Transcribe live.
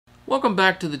Welcome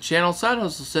back to the channel. Side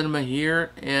Hustle Cinema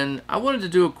here, and I wanted to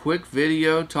do a quick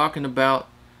video talking about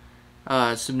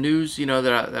some news,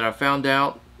 that I found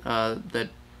out that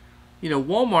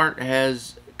Walmart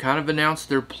has kind of announced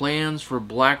their plans for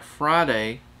Black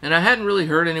Friday, and I hadn't really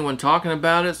heard anyone talking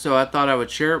about it, so I thought I would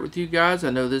share it with you guys. I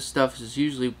know this stuff is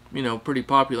usually pretty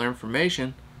popular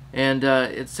information, and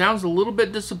it sounds a little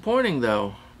bit disappointing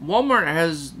though. Walmart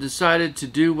has decided to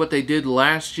do what they did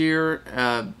last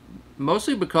year.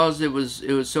 Mostly because it was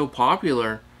so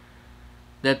popular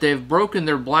that they've broken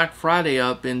their Black Friday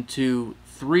up into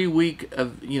 3 weeks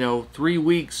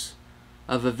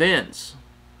of events.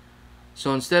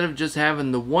 So instead of just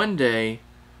having the one day,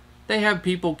 they have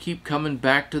people keep coming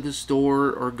back to the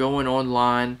store or going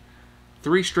online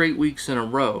 3 straight weeks in a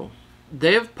row.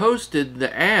 They have posted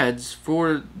the ads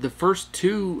for the first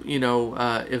 2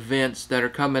 events that are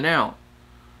coming out.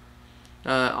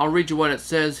 I'll read you what it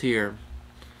says here.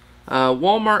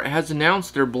 Walmart has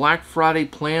announced their Black Friday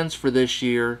plans for this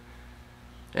year,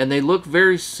 and they look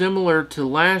very similar to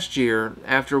last year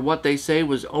after what they say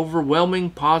was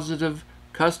overwhelming positive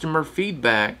customer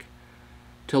feedback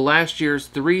to last year's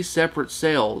 3 separate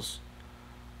sales.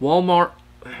 Walmart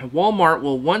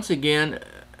will once again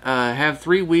have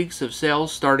 3 weeks of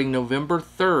sales starting November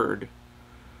 3rd.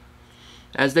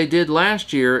 As they did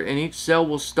last year, and each sale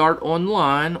will start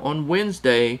online on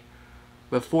Wednesday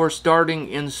before starting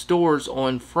in stores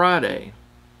on Friday.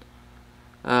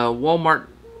 Walmart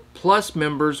Plus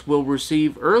members will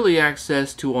receive early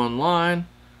access to online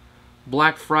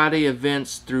Black Friday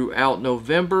events throughout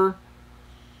November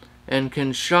and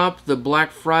can shop the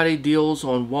Black Friday deals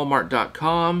on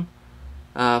Walmart.com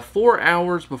 4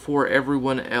 hours before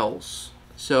everyone else.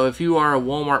 So if you are a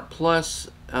Walmart Plus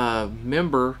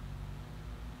member,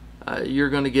 you're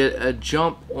going to get a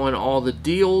jump on all the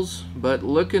deals, but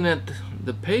looking at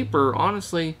the paper,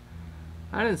 honestly,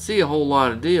 I didn't see a whole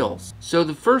lot of deals. So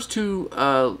the first 2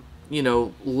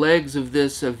 legs of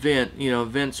this event,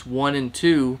 events 1 and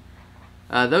 2,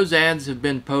 those ads have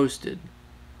been posted.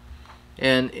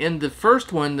 And in the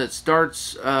first one that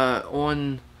starts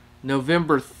on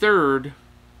November 3rd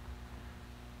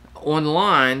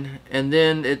online, and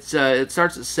then it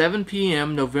starts at 7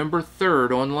 p.m. November 3rd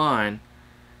online,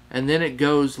 and then it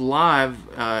goes live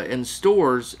in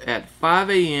stores at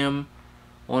 5 a.m.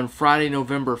 on Friday,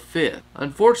 November 5th.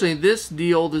 Unfortunately, this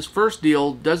first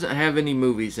deal, doesn't have any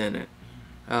movies in it.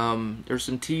 There's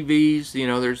some TVs,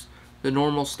 there's the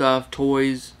normal stuff,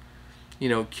 toys,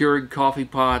 Keurig coffee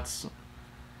pots,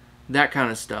 that kind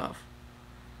of stuff.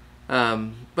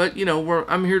 But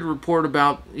I'm here to report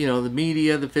about the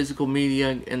media, the physical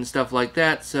media, and stuff like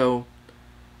that. So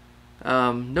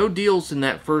no deals in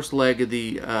that first leg of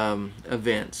the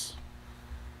events.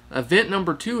 Event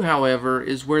number 2, however,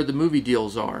 is where the movie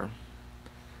deals are.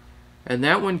 And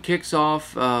that one kicks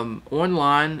off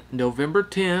online November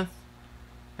 10th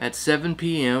at 7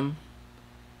 p.m.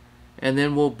 and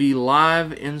then will be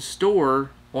live in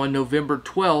store on November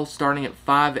 12th starting at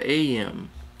 5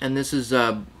 a.m. And this is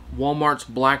Walmart's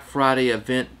Black Friday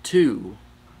Event 2.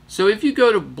 So if you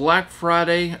go to Black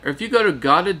Friday, or if you go to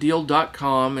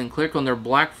gotadeal.com and click on their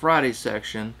Black Friday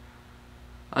section,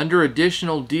 under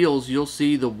additional deals, you'll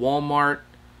see the Walmart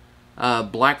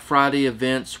Black Friday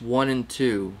events 1 and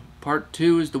 2. Part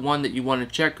 2 is the one that you want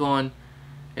to check on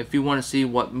if you want to see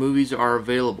what movies are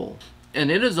available. And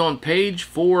it is on page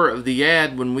 4 of the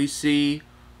ad when we see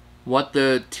what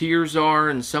the tiers are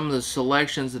and some of the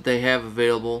selections that they have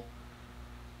available.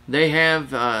 They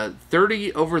have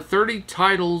over 30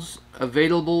 titles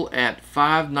available at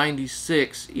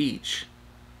 $5.96 each.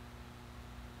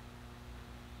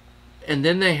 And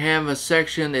then they have a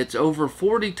section, it's over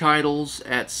 40 titles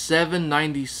at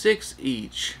 $7.96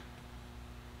 each.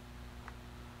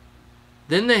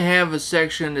 Then they have a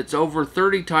section, it's over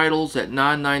 30 titles at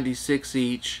 $9.96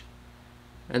 each.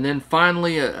 And then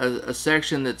finally a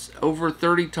section that's over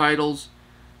 30 titles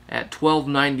at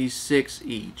 $12.96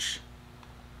 each.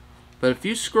 But if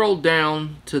you scroll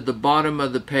down to the bottom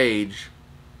of the page,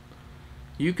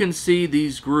 you can see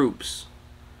these groups.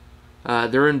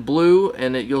 They're in blue,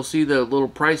 and you'll see the little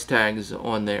price tags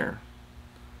on there.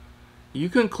 You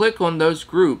can click on those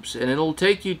groups, and it'll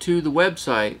take you to the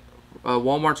website,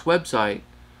 Walmart's website,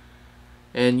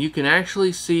 and you can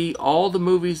actually see all the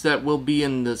movies that will be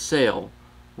in the sale.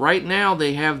 Right now,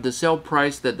 they have the sale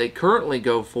price that they currently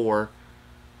go for,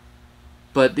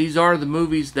 but these are the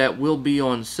movies that will be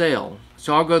on sale.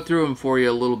 So I'll go through them for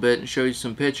you a little bit and show you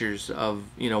some pictures of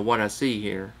what I see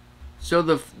here. So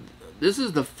this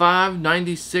is the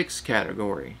 $5.96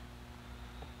 category.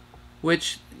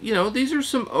 which, you know, these are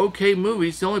some okay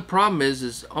movies. The only problem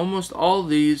is almost all of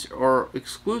these are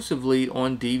exclusively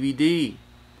on DVD.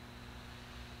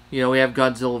 You know, we have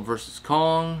Godzilla vs.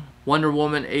 Kong, Wonder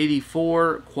Woman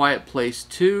 84, Quiet Place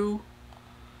 2,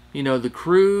 you know, The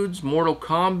Croods, Mortal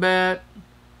Kombat,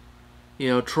 you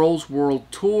know, Trolls World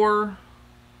Tour.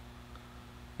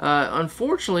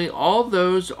 Unfortunately, all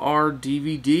those are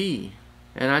DVD.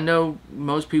 And I know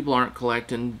most people aren't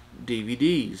collecting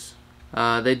DVDs.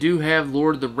 They do have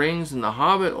Lord of the Rings and The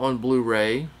Hobbit on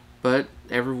Blu-ray, but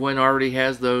everyone already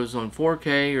has those on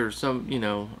 4K or some, you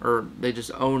know, or they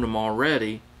just own them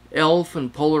already. Elf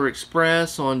and Polar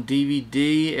Express on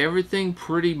DVD. Everything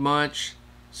pretty much.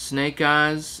 Snake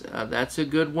Eyes, that's a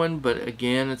good one, but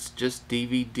again, it's just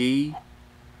DVD.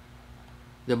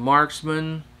 The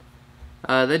Marksman.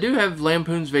 They do have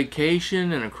Lampoon's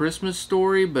Vacation and A Christmas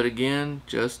Story, but again,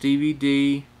 just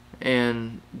DVD.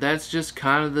 And that's just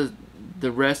kind of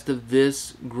the rest of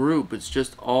this group. It's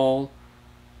just all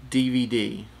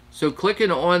DVD. So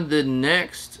clicking on the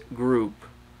next group,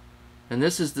 and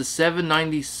this is the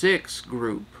 796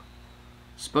 group.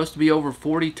 Supposed to be over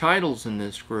 40 titles in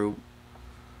this group,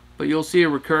 but you'll see a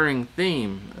recurring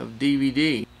theme of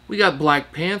DVD. We got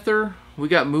Black Panther, we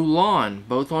got Mulan,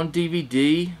 both on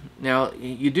DVD. Now,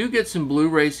 you do get some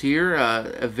Blu-rays here,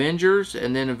 Avengers,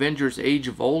 and then Avengers Age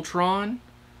of Ultron,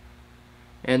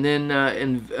 and then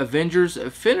in Avengers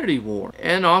Infinity War,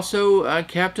 and also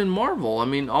Captain Marvel. I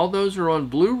mean, all those are on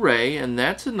Blu-ray, and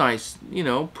that's a nice, you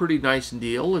know, pretty nice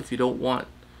deal if you don't want,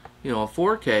 you know, a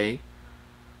 4K.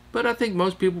 But I think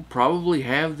most people probably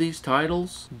have these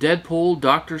titles. Deadpool,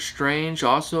 Doctor Strange,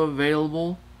 also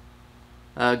available.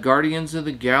 Guardians of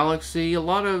the Galaxy,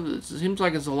 it seems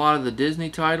like it's a lot of the Disney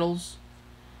titles.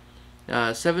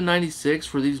 $7.96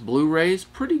 for these Blu-rays,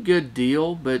 pretty good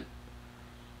deal, but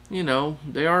you know,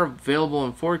 they are available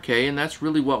in 4K, and that's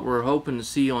really what we're hoping to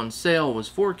see on sale was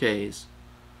 4Ks.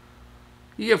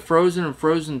 You get Frozen and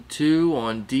Frozen 2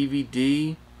 on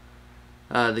DVD.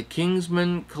 The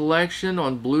Kingsman Collection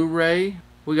on Blu-ray.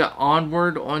 We got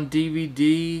Onward on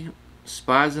DVD.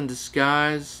 Spies in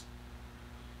Disguise.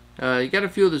 You got a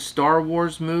few of the Star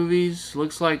Wars movies.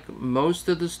 Looks like most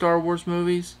of the Star Wars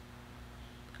movies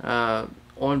on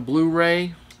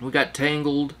Blu-ray. We got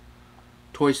Tangled,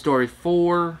 Toy Story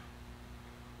 4,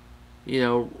 you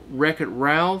know, Wreck-It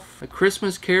Ralph, A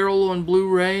Christmas Carol on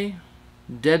Blu-ray,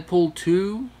 Deadpool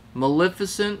 2,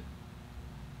 Maleficent,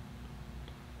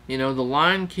 you know, The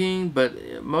Lion King,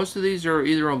 but most of these are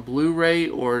either on Blu-ray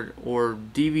or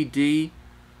DVD.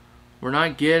 We're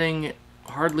not getting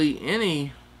hardly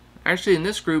any. Actually, in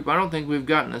this group, I don't think we've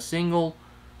gotten a single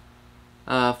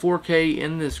 4K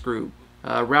in this group.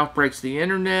 Ralph Breaks the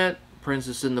Internet,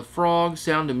 Princess and the Frog,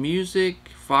 Sound of Music,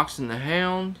 Fox and the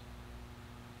Hound,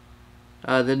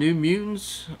 The New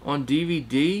Mutants on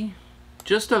DVD.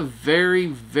 Just a very,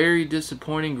 very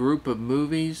disappointing group of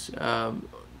movies.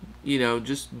 You know,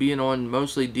 just being on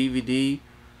mostly DVD,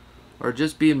 or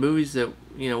just being movies that,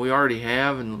 you know, we already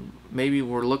have and maybe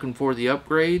we're looking for the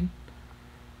upgrade.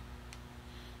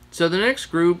 So the next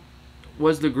group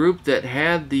was the group that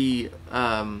had the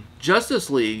Justice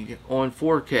League on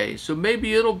 4K, so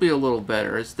maybe it'll be a little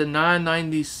better. It's the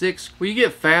 9.96. Well, you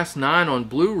get Fast 9 on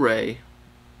Blu-ray.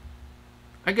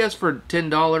 I guess for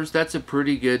 $10, that's a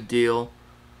pretty good deal,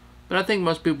 but I think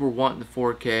most people are wanting the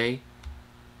 4K.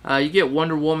 You get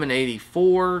Wonder Woman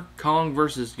 84, Kong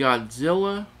vs.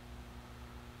 Godzilla,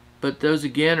 but those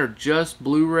again are just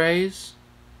Blu-rays.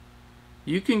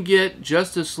 You can get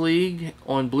Justice League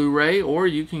on Blu-ray, or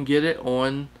you can get it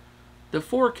on the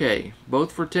 4K,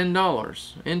 both for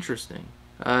 $10. Interesting.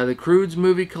 The Croods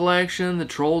movie collection, the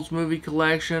Trolls movie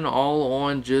collection, all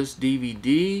on just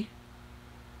DVD.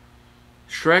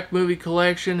 Shrek movie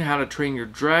collection, How to Train Your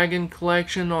Dragon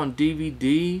collection on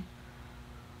DVD.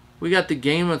 We got the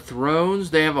Game of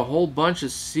Thrones. They have a whole bunch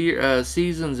of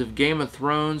seasons of Game of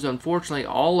Thrones. Unfortunately,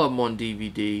 all of them on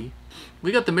DVD.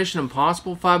 We got the Mission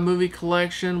Impossible 5 movie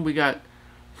collection. We got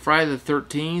Friday the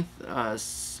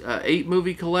 13th 8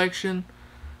 movie collection.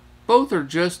 Both are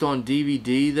just on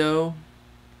DVD though.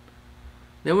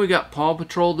 Then we got Paw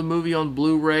Patrol the movie on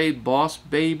Blu-ray, Boss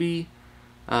Baby,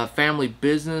 Family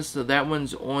Business. So that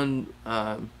one's on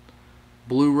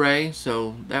Blu-ray,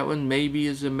 so that one maybe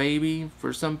is a maybe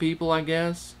for some people, I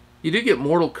guess. You do get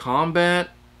Mortal Kombat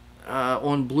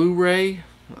on Blu-ray.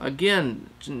 Again,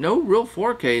 no real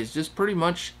 4K. It's just pretty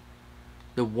much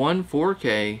the one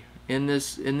 4K in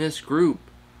this group.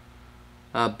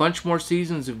 A bunch more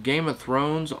seasons of Game of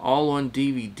Thrones, all on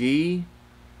DVD.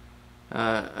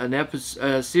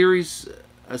 A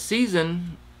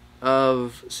season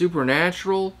of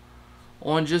Supernatural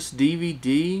on just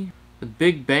DVD. The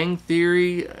Big Bang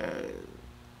Theory,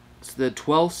 it's the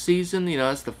 12th season. You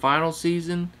know, it's the final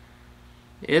season.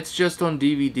 It's just on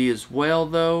DVD as well,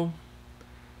 though.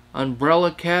 Umbrella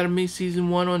Academy Season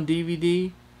 1 on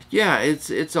DVD. Yeah,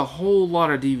 it's a whole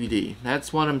lot of DVD.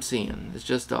 That's what I'm seeing. It's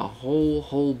just a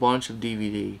whole bunch of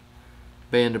DVD.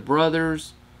 Band of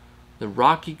Brothers, The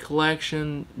Rocky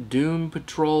Collection, Doom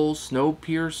Patrol,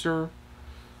 Snowpiercer.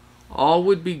 All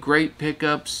would be great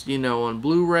pickups, you know, on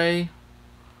Blu-ray.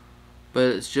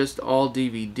 But it's just all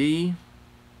DVD.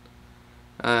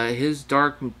 His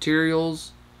Dark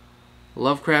Materials,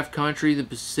 Lovecraft Country, The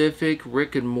Pacific,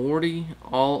 Rick and Morty,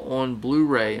 all on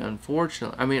Blu-ray,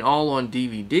 unfortunately. I mean, all on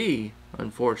DVD,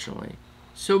 unfortunately.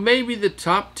 So maybe the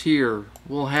top tier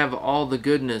will have all the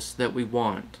goodness that we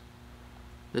want.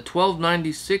 The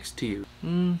 $12.96 tier.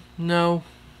 No,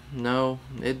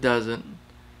 it doesn't.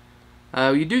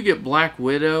 You do get Black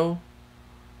Widow,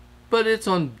 but it's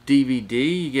on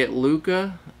DVD. You get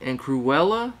Luca and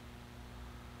Cruella,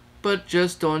 but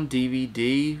just on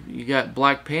DVD. You got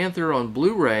Black Panther on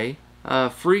Blu-ray.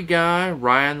 Free Guy,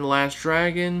 Raya and the Last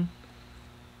Dragon,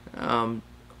 on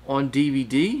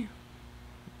DVD,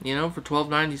 you know, for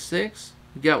 $12.96.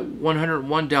 You got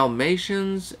 101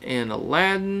 Dalmatians and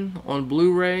Aladdin on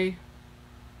Blu-ray.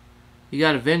 You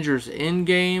got Avengers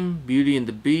Endgame, Beauty and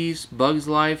the Beast, Bugs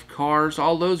Life, Cars.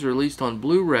 All those are released on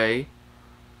Blu-ray.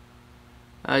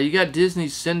 You got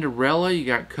Disney's Cinderella. You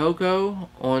got Coco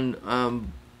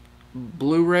on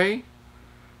Blu-ray,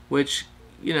 which,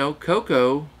 you know,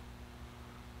 Coco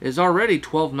is already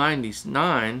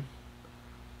 $12.99,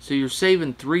 so you're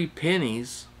saving 3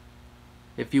 pennies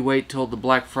if you wait till the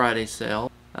Black Friday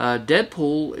sale.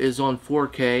 Deadpool is on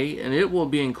 4K, and it will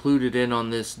be included in on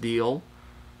this deal,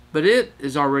 but it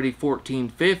is already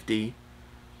 $14.50.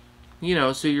 You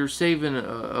know, so you're saving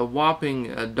a whopping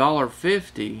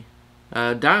 $1.50.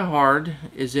 Die Hard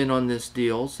is in on this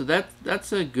deal, so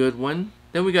that's a good one.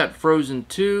 Then we got Frozen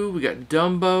 2, we got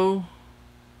Dumbo.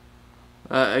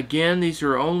 Again, these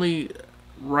are only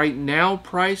right now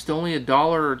priced only $1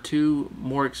 or $2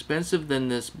 more expensive than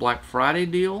this Black Friday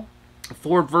deal.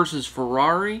 Ford versus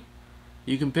Ferrari,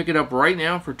 you can pick it up right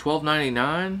now for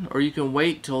 $12.99, or you can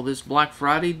wait till this Black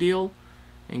Friday deal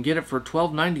and get it for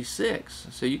 $12.96.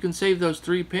 So you can save those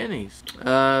 3 pennies.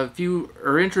 If you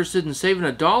are interested in saving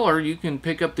 $1, you can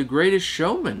pick up The Greatest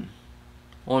Showman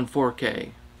on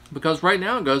 4K, because right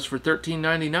now it goes for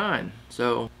 $13.99.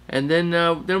 So, and then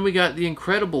we got The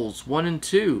Incredibles 1 and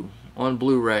 2 on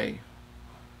Blu-ray.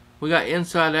 We got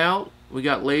Inside Out. We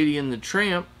got Lady and the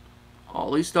Tramp. At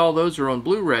least all those are on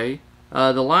Blu-ray.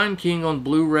 The Lion King on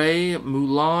Blu-ray.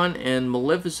 Mulan and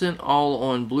Maleficent all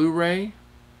on Blu-ray.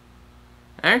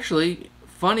 Actually,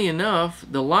 funny enough,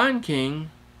 The Lion King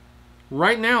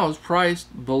right now is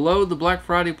priced below the Black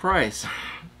Friday price.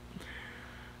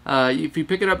 If you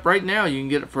pick it up right now, you can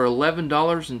get it for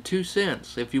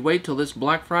 $11.02. If you wait till this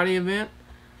Black Friday event,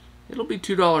 it'll be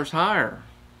 $2 higher.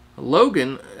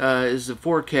 Logan is a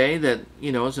 4K that,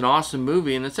 you know, is an awesome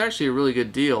movie, and it's actually a really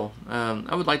good deal.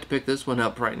 I would like to pick this one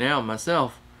up right now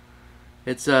myself.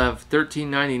 It's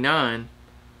 $13.99.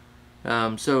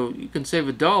 So you can save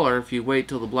 $1 if you wait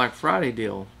till the Black Friday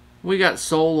deal. We got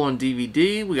Soul on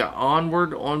DVD. We got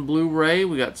Onward on Blu-ray.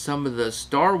 We got some of the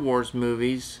Star Wars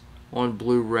movies on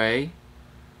Blu-ray.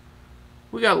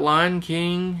 We got Lion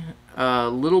King,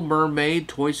 Little Mermaid,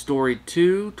 Toy Story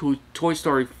 2, Toy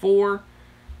Story 4,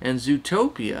 and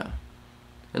Zootopia.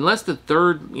 Unless the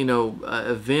third, you know,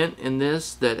 event in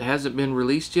this that hasn't been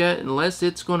released yet, unless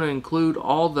it's going to include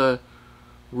all the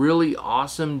really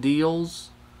awesome deals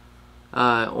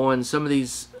on some of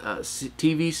these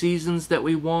TV seasons that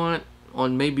we want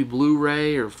on maybe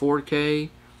Blu-ray or 4K.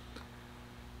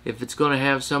 If it's going to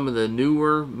have some of the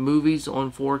newer movies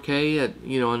on 4K at,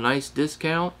 you know, a nice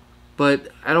discount. But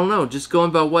I don't know, just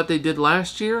going by what they did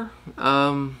last year,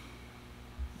 that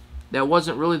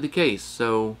wasn't really the case.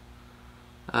 So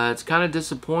it's kind of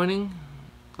disappointing,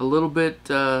 a little bit,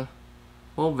 well,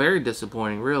 very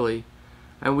disappointing really.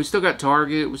 And we still got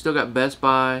Target, we still got Best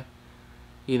Buy.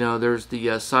 You know, there's the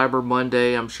Cyber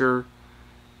Monday. I'm sure,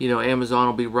 you know, Amazon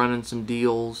will be running some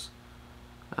deals.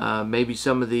 Maybe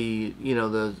some of the, you know,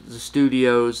 the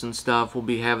studios and stuff will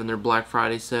be having their Black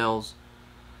Friday sales.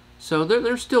 So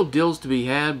there's still deals to be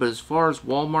had, but as far as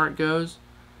Walmart goes,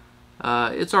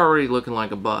 it's already looking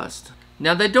like a bust.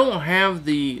 Now, they don't have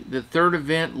the third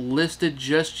event listed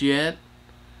just yet.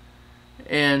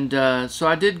 And so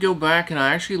I did go back and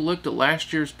I actually looked at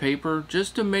last year's paper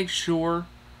just to make sure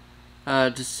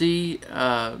to see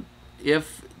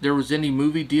if there was any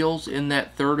movie deals in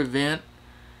that third event.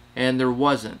 And there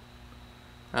wasn't.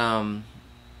 I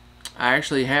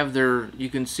actually have you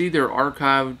can see their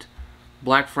archived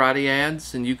Black Friday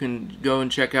ads, and you can go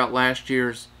and check out last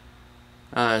year's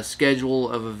schedule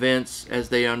of events as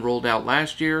they unrolled out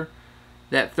last year.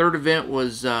 That third event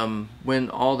was when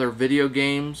all their video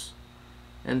games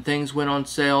and things went on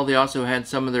sale. They also had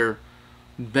some of their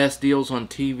best deals on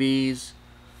TVs,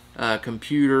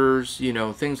 computers, you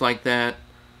know, things like that.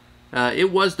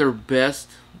 It was their best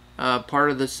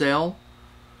part of the sale,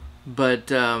 but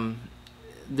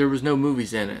there was no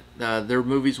movies in it. Their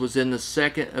movies was in the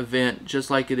second event, just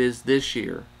like it is this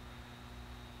year.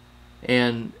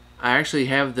 And I actually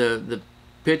have the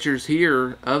pictures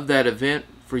here of that event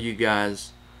for you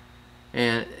guys.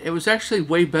 And it was actually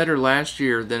way better last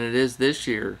year than it is this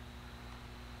year.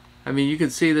 I mean, you can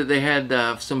see that they had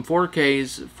some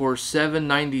 4Ks for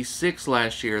 $7.96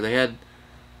 last year. They had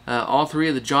all three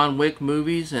of the John Wick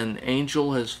movies and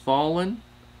Angel Has Fallen.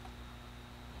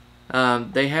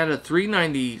 They had a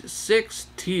 $3.96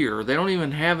 tier. They don't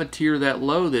even have a tier that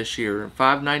low this year.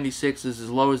 $5.96 is as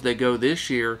low as they go this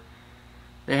year.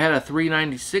 They had a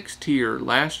 $3.96 tier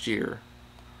last year.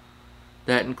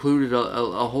 That included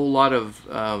a whole lot of,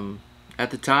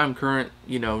 at the time, current,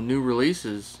 you know, new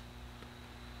releases.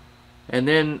 And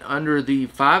then under the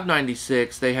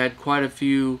 $5.96, they had quite a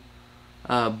few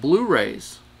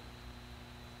Blu-rays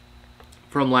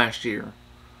from last year.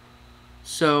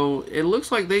 So it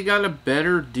looks like they got a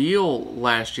better deal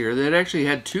last year. They actually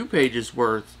had 2 pages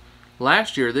worth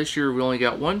last year. This year we only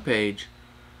got 1 page.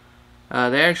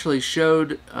 They actually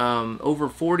showed over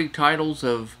 40 titles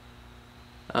of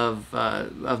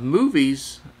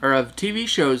movies or of TV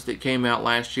shows that came out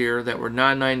last year that were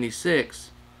 $9.96.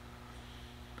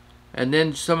 And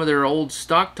then some of their old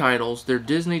stock titles, their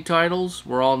Disney titles,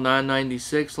 were all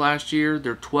 $9.96 last year.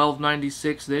 They're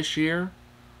 $12.96 this year.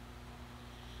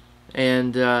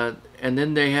 And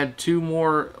then they had 2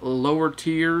 more lower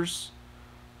tiers.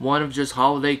 One of just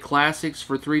holiday classics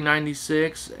for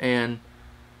 $3.96, and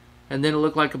then it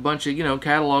looked like a bunch of, you know,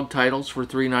 catalog titles for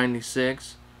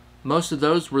 $3.96. Most of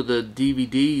those were the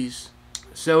DVDs.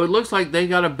 So it looks like they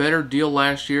got a better deal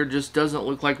last year. Just doesn't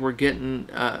look like we're getting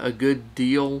a good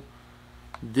deal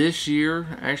this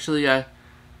year. Actually, I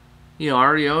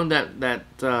already own that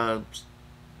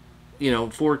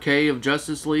 4K of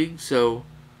Justice League, so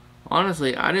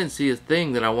honestly, I didn't see a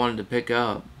thing that I wanted to pick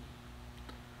up.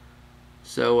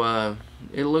 So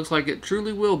it looks like it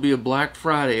truly will be a Black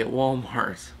Friday at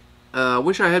Walmart. I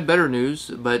wish I had better news,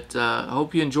 but I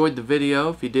hope you enjoyed the video.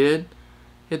 If you did,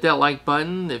 hit that like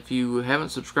button. If you haven't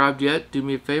subscribed yet, do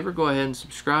me a favor, go ahead and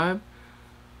subscribe.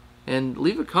 And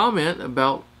leave a comment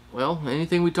about, well,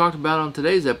 anything we talked about on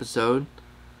today's episode.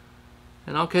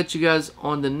 And I'll catch you guys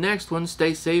on the next one.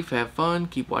 Stay safe, have fun,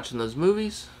 keep watching those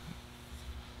movies.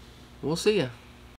 We'll see ya.